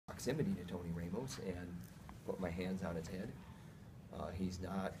proximity to Tony Ramos and put my hands on his head. He's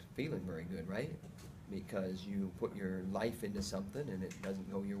not feeling very good, right? Because you put your life into something and it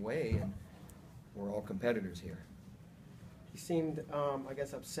doesn't go your way, and we're all competitors here. He seemed, I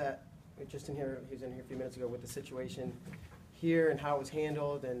guess, upset. Just in here, he was in here a few minutes ago with the situation here and how it was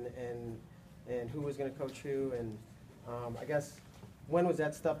handled and who was going to coach who. And I guess, when was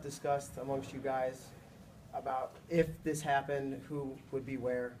that stuff discussed amongst you guys about if this happened, who would be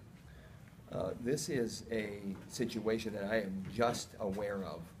where? This is a situation that I am just aware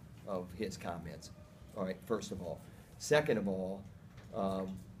of his comments. All right, first of all. Second of all,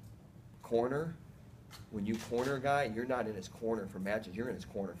 corner, when you corner a guy, you're not in his corner for matches, you're in his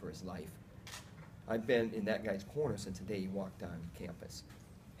corner for his life. I've been in that guy's corner since the day he walked on campus.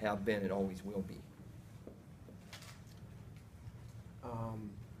 Have been and always will be.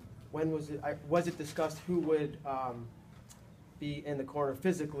 When was it discussed who would be in the corner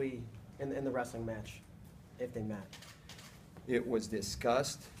physically in the wrestling match, if they met? It was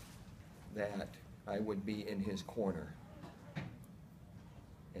discussed that I would be in his corner,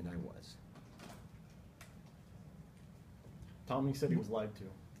 and I was. Tommy said he was lied to.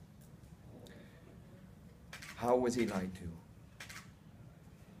 How was he lied to?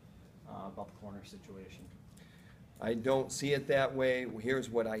 About the corner situation. I don't see it that way. Here's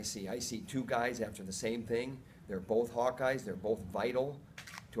what I see. I see two guys after the same thing. They're both Hawkeyes. They're both vital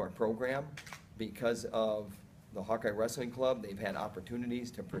to our program. Because of the Hawkeye Wrestling Club, they've had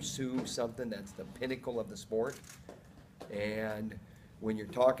opportunities to pursue something that's the pinnacle of the sport. And when you're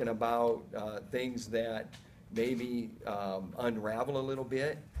talking about things that maybe unravel a little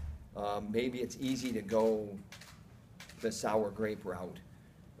bit, maybe it's easy to go the sour grape route.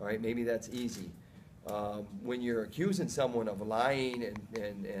 All right, maybe that's easy. When you're accusing someone of lying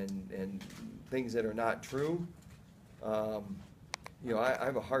and things that are not true, you know, I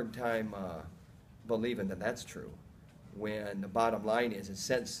have a hard time believing that that's true. When the bottom line is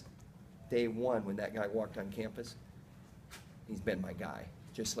since day one, when that guy walked on campus, he's been my guy,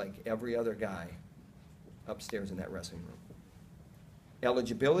 just like every other guy upstairs in that wrestling room.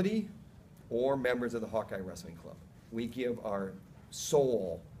 Eligibility or members of the Hawkeye Wrestling Club. We give our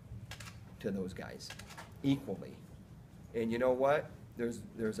soul to those guys equally. And you know what?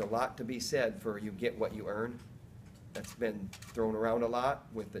 There's a lot to be said for you get what you earn. That's been thrown around a lot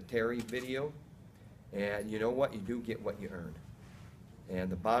with the Terry video. And you know what? You do get what you earn. And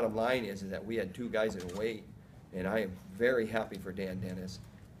the bottom line is that we had two guys in weight, and I am very happy for Dan Dennis,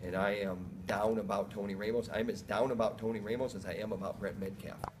 and I am down about Tony Ramos. I'm as down about Tony Ramos as I am about Brent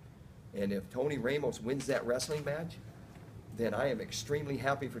Metcalf. And if Tony Ramos wins that wrestling match, then I am extremely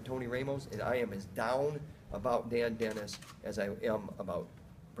happy for Tony Ramos, and I am as down about Dan Dennis as I am about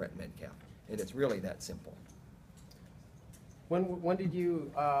Brent Metcalf. And it's really that simple. When did you,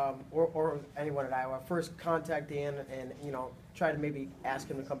 or anyone at Iowa, first contact Dan and, you know, try to maybe ask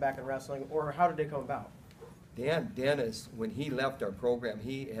him to come back in wrestling, or how did it come about? Dan Dennis, when he left our program,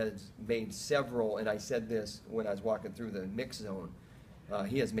 he has made several, and I said this when I was walking through the mix zone,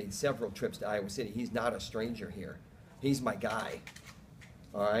 he has made several trips to Iowa City. He's not a stranger here. He's my guy,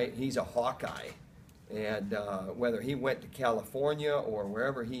 all right? He's a Hawkeye. And whether he went to California or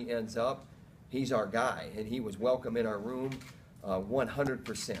wherever he ends up, he's our guy. And he was welcome in our room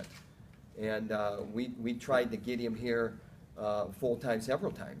 100%. And we tried to get him here full-time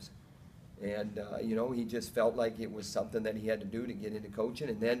several times. And, you know, he just felt like it was something that he had to do to get into coaching.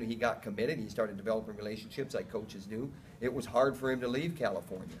 And then he got committed. He started developing relationships like coaches do. It was hard for him to leave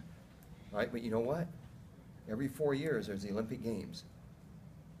California, right? But you know what? Every 4 years, there's the Olympic Games.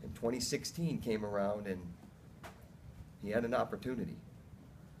 And 2016 came around, and he had an opportunity.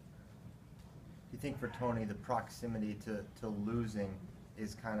 You think for Tony, the proximity to losing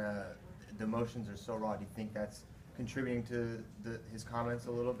is kind of, the emotions are so raw. Do you think that's contributing to his comments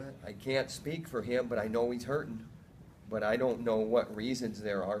a little bit? I can't speak for him, but I know he's hurting. But I don't know what reasons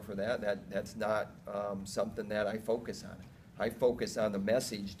there are for that. That's not something that I focus on. I focus on the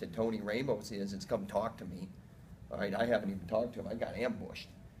message to Tony Ramos is come talk to me. All right, I haven't even talked to him. I got ambushed.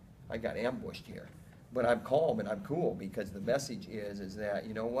 I got ambushed here. But I'm calm and I'm cool because the message is that,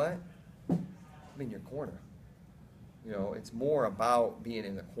 you know what? I'm in your corner. You know, it's more about being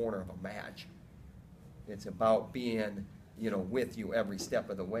in the corner of a match. It's about being, you know, with you every step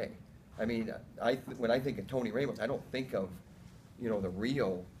of the way. I mean, when I think of Tony Ramos, I don't think of, you know, the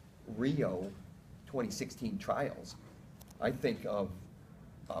Rio 2016 trials. I think of,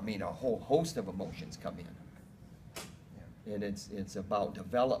 I mean, a whole host of emotions come in. Yeah. And it's about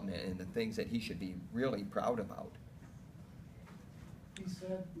development and the things that he should be really proud about. He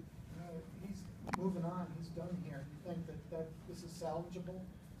said he's moving on, he's done here. You think that this is salvageable?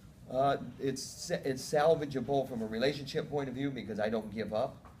 It's salvageable from a relationship point of view because I don't give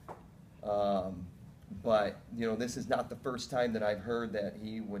up. But, you know, this is not the first time that I've heard that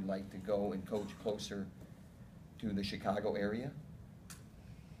he would like to go and coach closer to the Chicago area.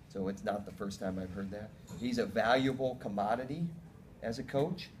 So it's not the first time I've heard that. He's a valuable commodity as a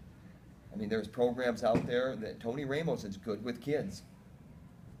coach. I mean, there's programs out there that Tony Ramos is good with kids.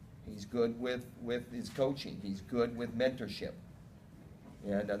 He's good with his coaching. He's good with mentorship.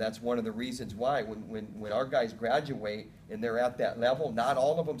 And that's one of the reasons why when our guys graduate and they're at that level, not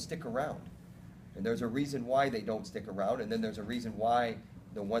all of them stick around. And there's a reason why they don't stick around, and then there's a reason why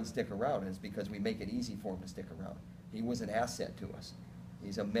the ones stick around, is because we make it easy for them to stick around. He was an asset to us.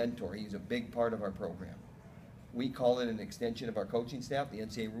 He's a mentor. He's a big part of our program. We call it an extension of our coaching staff. The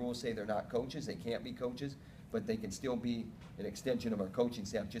NCAA rules say they're not coaches. They can't be coaches, but they can still be an extension of our coaching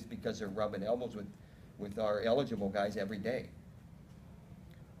staff just because they're rubbing elbows with our eligible guys every day.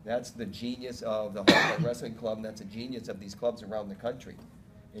 That's the genius of the Hawkeye Wrestling Club, and that's the genius of these clubs around the country.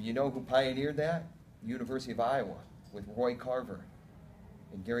 And you know who pioneered that? University of Iowa, with Roy Carver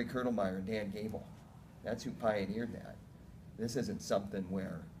and Gary Kurtelmeyer and Dan Gable. That's who pioneered that. This isn't something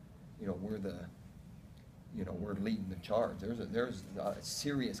where, you know, we're leading the charge. There's a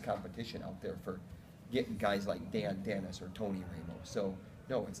serious competition out there for getting guys like Dan Dennis or Tony Ramos. So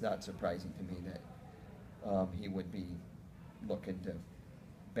no, it's not surprising to me that he would be looking to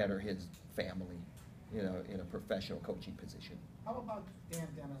better his family, you know, in a professional coaching position. How about Dan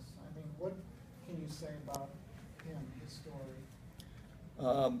Dennis? I mean, what can you say about him, his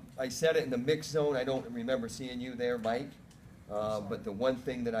story? I said it in the mixed zone. I don't remember seeing you there, Mike. But the one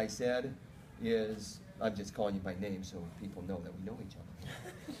thing that I said is, I'm just calling you by name so people know that we know each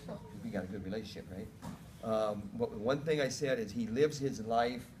other. We got a good relationship, right? But the one thing I said is he lives his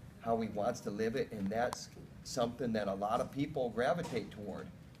life how he wants to live it, and that's something that a lot of people gravitate toward.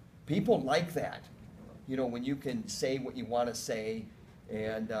 People like that. You know, when you can say what you want to say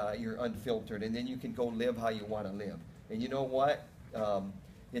and you're unfiltered, and then you can go live how you want to live. And you know what?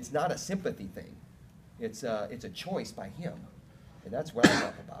 It's not a sympathy thing. It's a choice by him. And that's what I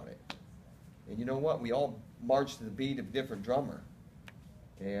love about it. And you know what? We all march to the beat of a different drummer.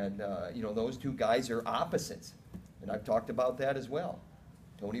 And, you know, those two guys are opposites. And I've talked about that as well.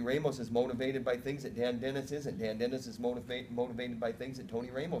 Tony Ramos is motivated by things that Dan Dennis isn't. Dan Dennis is motivated by things that Tony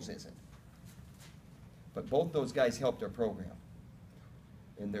Ramos isn't. But both those guys helped our program.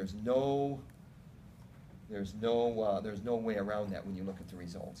 And there's no way around that when you look at the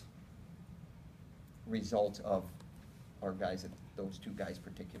results of our guys at those two guys'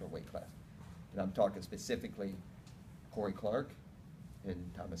 particular weight class. And I'm talking specifically Corey Clark and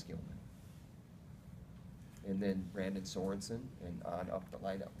Thomas Gilman. And then Brandon Sorensen and on up the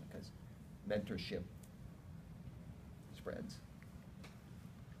lineup, because mentorship spreads.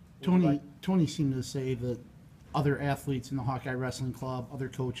 Tony seemed to say that other athletes in the Hawkeye Wrestling Club, other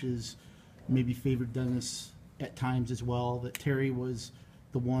coaches, maybe favored Dennis at times as well, that Terry was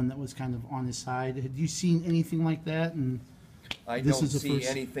the one that was kind of on his side. Had you seen anything like that? And I don't see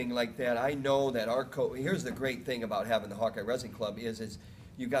anything like that. I know that our coach, here's the great thing about having the Hawkeye Wrestling Club is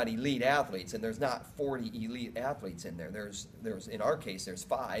you got elite athletes, and there's not 40 elite athletes in there. There's in our case, there's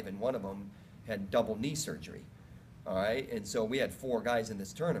 5, and one of them had double knee surgery. All right, and so we had 4 guys in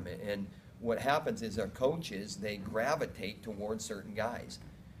this tournament, and what happens is our coaches, they gravitate towards certain guys.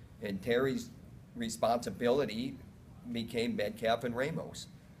 And Terry's responsibility became Metcalf and Ramos.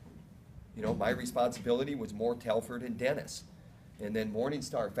 You know, my responsibility was more Telford and Dennis. And then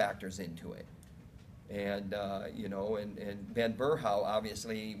Morningstar factors into it. And, you know, and Ben Burhow,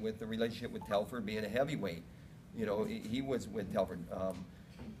 obviously, with the relationship with Telford being a heavyweight, you know, he was with Telford.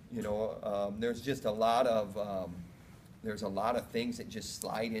 You know, there's just a lot of things that just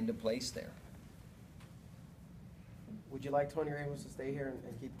slide into place there. Would you like Tony Ramos to stay here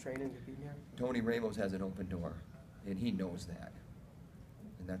and keep training and competing here? Tony Ramos has an open door, and he knows that.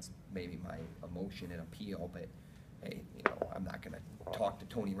 And that's maybe my emotion and appeal, but hey, you know, I'm not going to talk to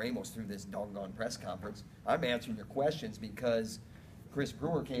Tony Ramos through this doggone press conference. I'm answering your questions because Chris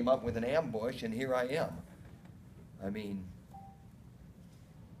Brewer came up with an ambush, and here I am. I mean...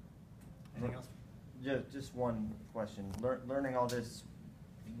 Anything else? Just one question. Learning all this,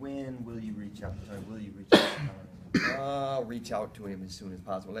 when will you reach out? Will you reach out? I'll reach out to him as soon as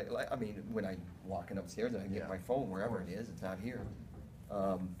possible. I mean, when I'm walking upstairs, I get my phone wherever it is. It's not here.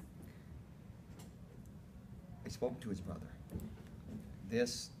 I spoke to his brother.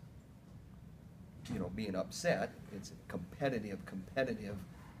 This, you know, being upset, it's a competitive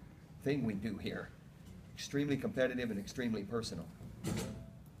thing we do here. Extremely competitive and extremely personal.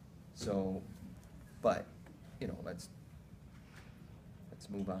 So, but, you know, let's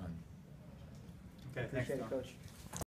move on. Okay, thanks, Appreciate it, Tom. Coach.